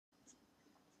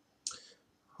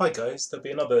Hi guys, there'll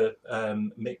be another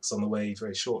mix on the way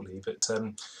very shortly, but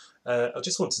I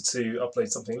just wanted to upload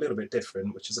something a little bit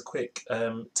different, which is a quick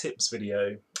tips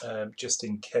video, just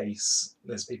in case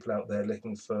there's people out there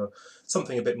looking for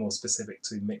something a bit more specific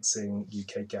to mixing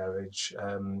UK garage.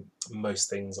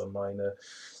 Most things on mine are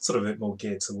sort of a bit more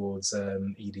geared towards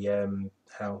EDM,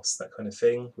 house, that kind of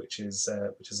thing, which is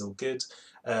all good.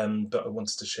 But I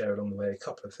wanted to share along the way a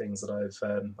couple of things that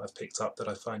I've picked up that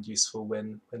I find useful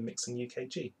when mixing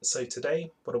UKG. So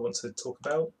today, what I want to talk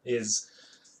about is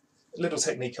a little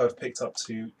technique I've picked up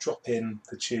to drop in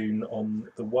the tune on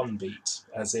the one beat,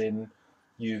 as in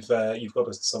you've got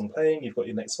a song playing, you've got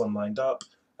your next one lined up,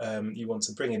 you want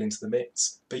to bring it into the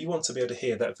mix, but you want to be able to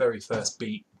hear that very first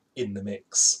beat in the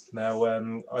mix. Now,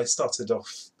 I started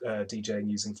off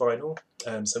DJing using vinyl,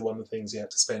 so one of the things you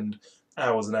had to spend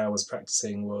hours and hours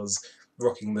practicing was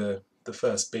rocking the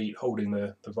first beat, holding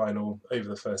the vinyl over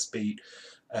the first beat,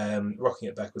 rocking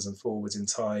it backwards and forwards in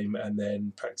time, and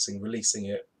then practicing releasing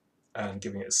it and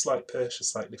giving it a slight push, a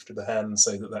slight lift of the hand,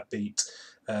 so that that beat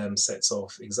sets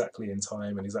off exactly in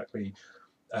time and exactly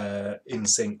in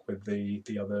sync with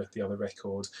the other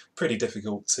record. Pretty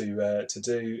difficult to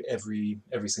do.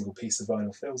 Every single piece of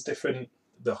vinyl feels different.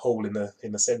 The hole in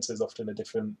the centre is often a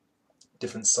different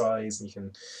size, and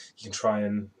you can try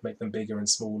and make them bigger and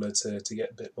smaller to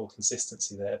get a bit more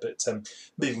consistency there. But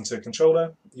moving to a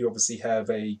controller, you obviously have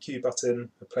a cue button,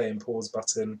 a play and pause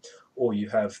button, or you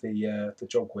have the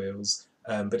jog wheels.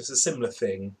 But it's a similar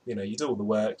thing. You know, you do all the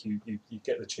work, you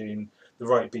get the tune, the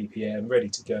right BPM, ready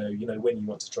to go. You know when you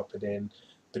want to drop it in.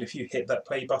 But if you hit that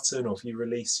play button, or if you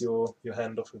release your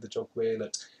hand off with the jog wheel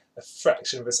at a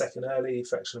fraction of a second early, a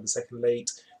fraction of a second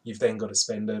late, you've then got to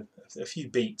spend a few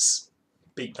beats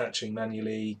beat matching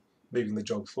manually, moving the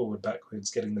jog forward, backwards,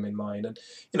 getting them in line. And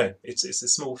you know, it's a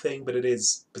small thing, but it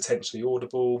is potentially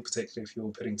audible, particularly if you're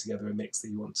putting together a mix that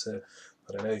you want to,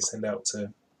 I don't know, send out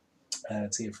to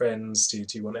your friends. Do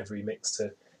you want every mix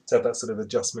to have that sort of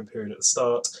adjustment period at the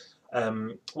start?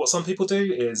 What some people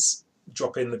do is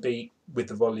drop in the beat with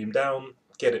the volume down,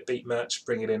 get it beat match,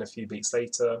 bring it in a few beats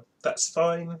later. That's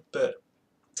fine, but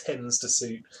tends to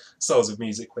suit styles of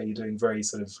music where you're doing very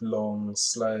sort of long,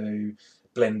 slow,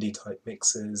 blendy type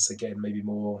mixes. Again, maybe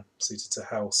more suited to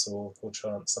house or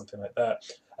trance, something like that.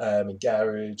 In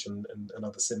garage and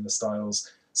other similar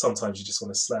styles, sometimes you just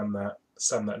want to slam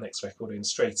that next record in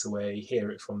straight away,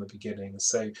 hear it from the beginning.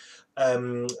 So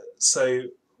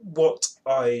what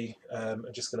I am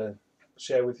just going to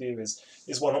share with you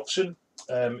is one option.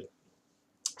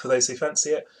 For those who fancy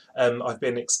it, I've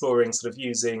been exploring sort of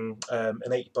using an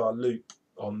 8-bar loop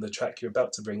on the track you're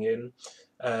about to bring in,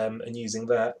 and using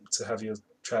that to have your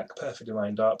track perfectly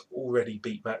lined up, already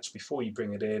beat matched before you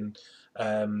bring it in,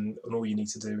 and all you need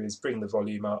to do is bring the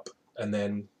volume up and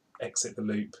then exit the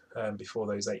loop before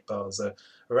those 8 bars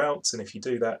are out. And if you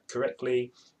do that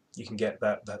correctly, you can get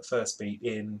that first beat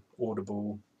in,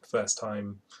 audible, first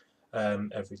time,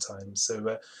 every time. So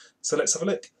let's have a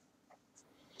look.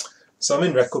 So I'm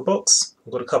in Rekordbox.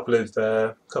 I've got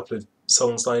a couple of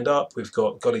songs lined up. We've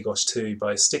got Golly Gosh 2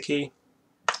 by Sticky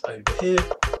over here,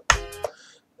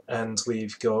 and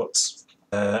we've got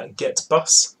Get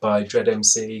Bus by Dread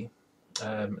MC,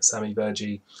 Sammy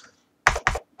Virgie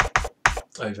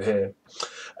over here.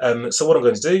 So what I'm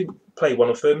going to do, play one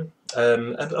of them,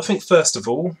 and I think first of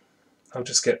all I'll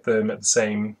just get them at the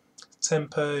same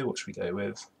tempo. What should we go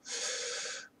with?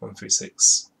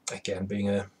 136. Again, being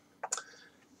a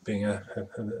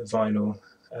vinyl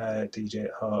DJ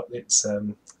at heart, it's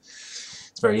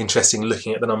very interesting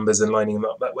looking at the numbers and lining them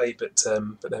up that way. But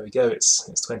there we go. It's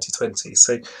 2020.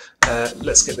 So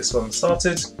let's get this one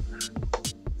started.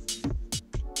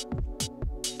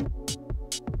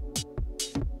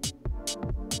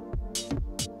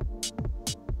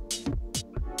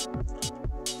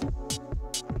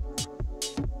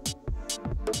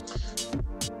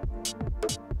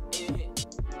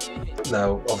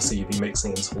 Now, obviously, you'd be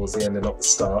mixing in towards the end and not the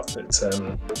start, but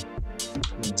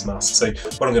needs must. So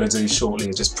what I'm going to do shortly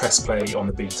is just press play on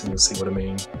the beat, and you'll see what I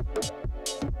mean.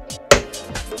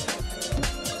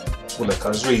 Well, look, I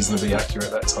was reasonably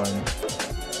accurate that time.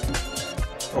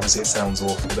 Obviously, it sounds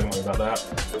awful. Don't worry about that.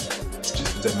 It's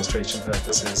just for demonstration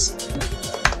purposes.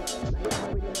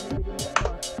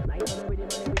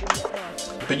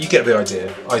 But you get the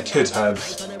idea. I could have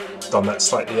done that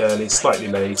slightly early, slightly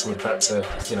late, and we've had to,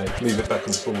 you know, move it back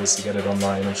and forwards to get it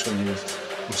online. I'm sure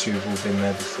you've all been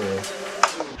there before.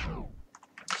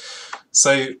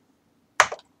 So,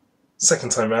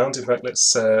 second time round, in fact,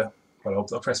 let's well,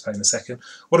 I'll press play in a second.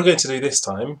 What I'm going to do this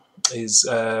time is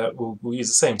we'll use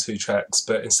the same 2 tracks,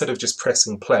 but instead of just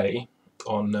pressing play,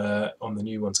 on the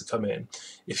new one to come in.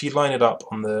 If you line it up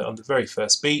on the very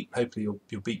first beat, hopefully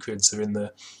your beat grids are in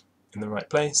the right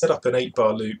place. Set up an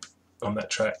 8-bar loop on that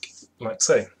track, like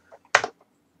so.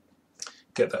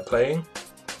 Get that playing.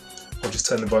 Or just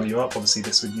turn the volume up. Obviously,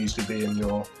 this would usually be in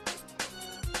your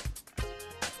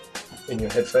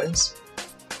headphones.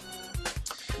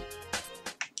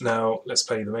 Now let's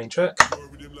play the main track.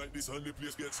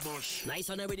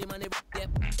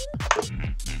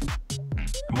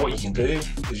 And what you can do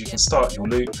is you can start your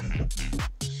loop.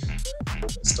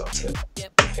 Let's start it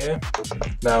here.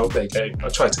 Now there you go. I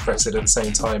tried to press it at the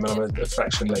same time and I'm a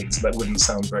fraction late, so that wouldn't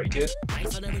sound very good.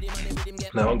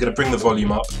 Now I'm going to bring the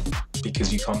volume up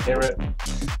because you can't hear it.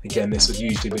 Again, this would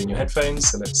usually be in your headphones,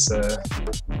 so let's... no,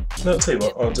 I'll tell you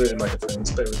what, I'll do it in my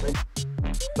headphones, bear with me.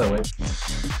 No, wait.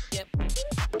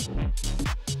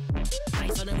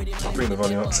 I'll bring the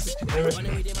volume up so you can hear it.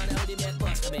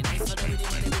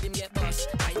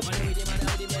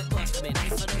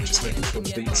 Just making sure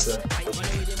the beats are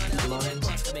aligned.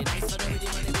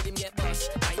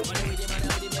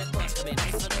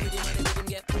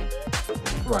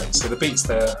 Right, so the beats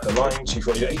there are aligned, you've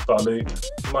got your 8-bar loop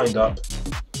lined up,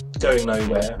 going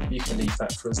nowhere. You can leave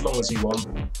that for as long as you want,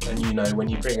 and you know when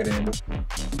you bring it in,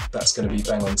 that's going to be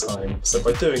bang on time. So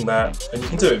by doing that, and you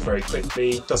can do it very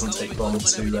quickly, it doesn't take long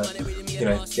to you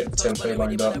know, get the tempo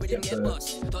lined up, get the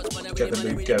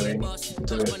loop going. You can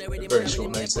do it at very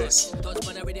short notice.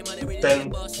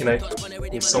 Then, you know,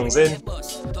 your song's in,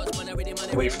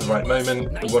 wait for the right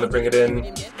moment, you want to bring it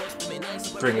in,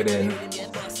 bring it in.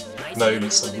 No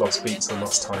sort of lost beats or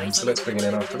lost time, so let's bring it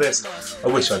in after this. I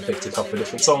wish I picked a couple of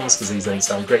different songs because these don't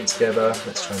sound great together.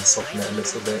 Let's try and soften it a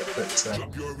little bit, but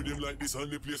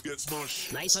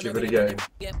let's give it a go.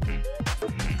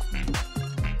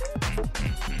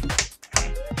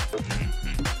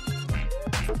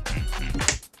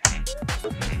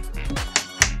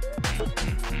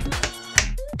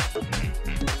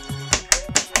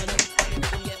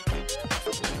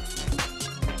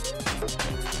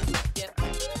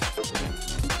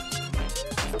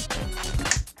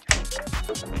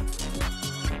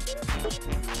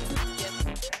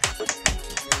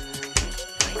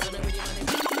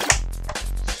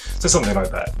 So something like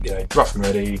that, you know, rough and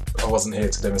ready. I wasn't here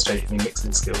to demonstrate any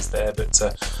mixing skills there, but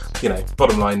you know,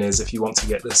 bottom line is if you want to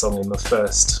get the song in the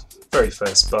very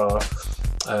first bar,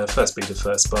 first beat of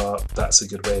first bar, that's a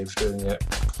good way of doing it.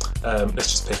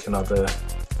 Let's just pick another.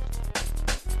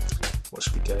 What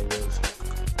should we go with?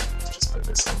 Let's just put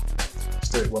this on. Let's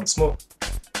do it once more.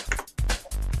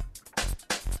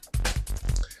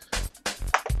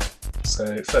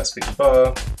 So first beat of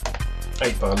bar,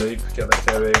 8-bar loop, get that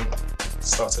going.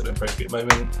 Start at a breakbeat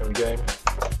moment, there we go.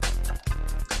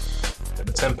 Get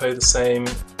the tempo the same.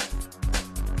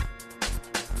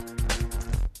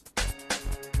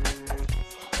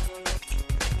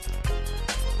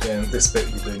 Again, this bit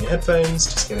you're doing your headphones,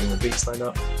 just getting the beats lined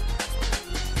up.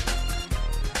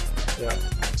 Yeah,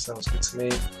 sounds good to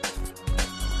me.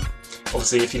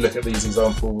 Obviously, if you look at these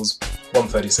examples,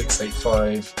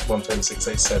 136.85,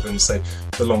 136.87, so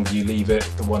the longer you leave it,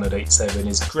 the one at 8.7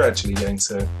 is gradually going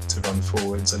to run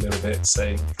forwards a little bit,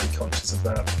 so be conscious of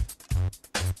that.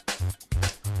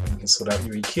 And you can sort out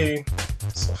your EQ,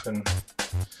 soften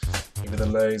maybe the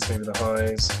lows, maybe the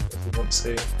highs, if you want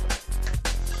to.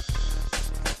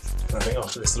 And I think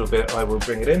after this little bit I will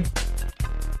bring it in,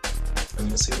 and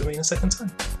you'll see what I mean a second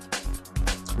time.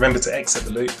 Remember to exit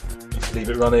the loop. If you leave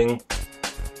it running,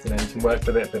 you know, you can work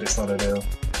with it, but it's not ideal.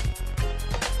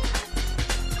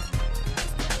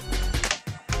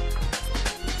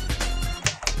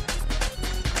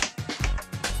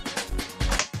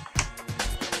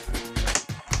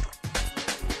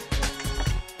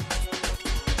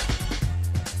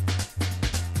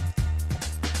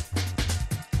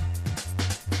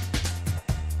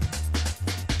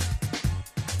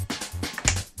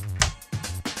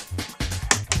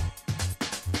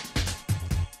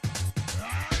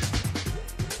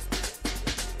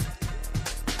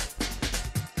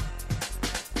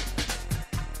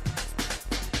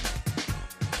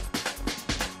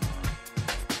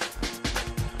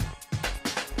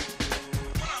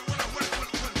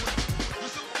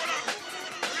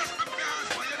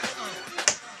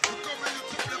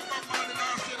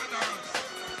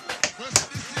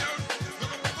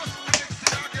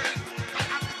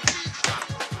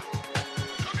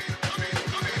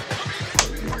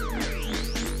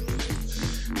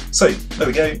 So there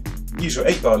we go, use your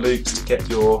 8-bar loops to get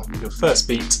your first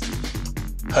beat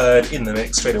heard in the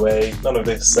mix straight away. None of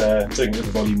this doing it with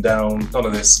the volume down, none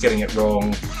of this getting it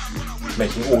wrong,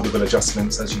 making audible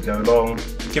adjustments as you go along.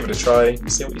 Give it a try,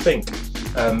 see what you think.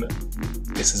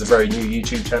 this is a very new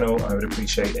YouTube channel. I would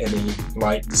appreciate any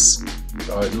likes.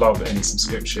 I would love any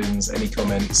subscriptions, any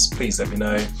comments. Please let me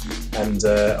know, and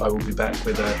I will be back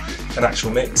with an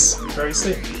actual mix very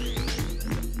soon.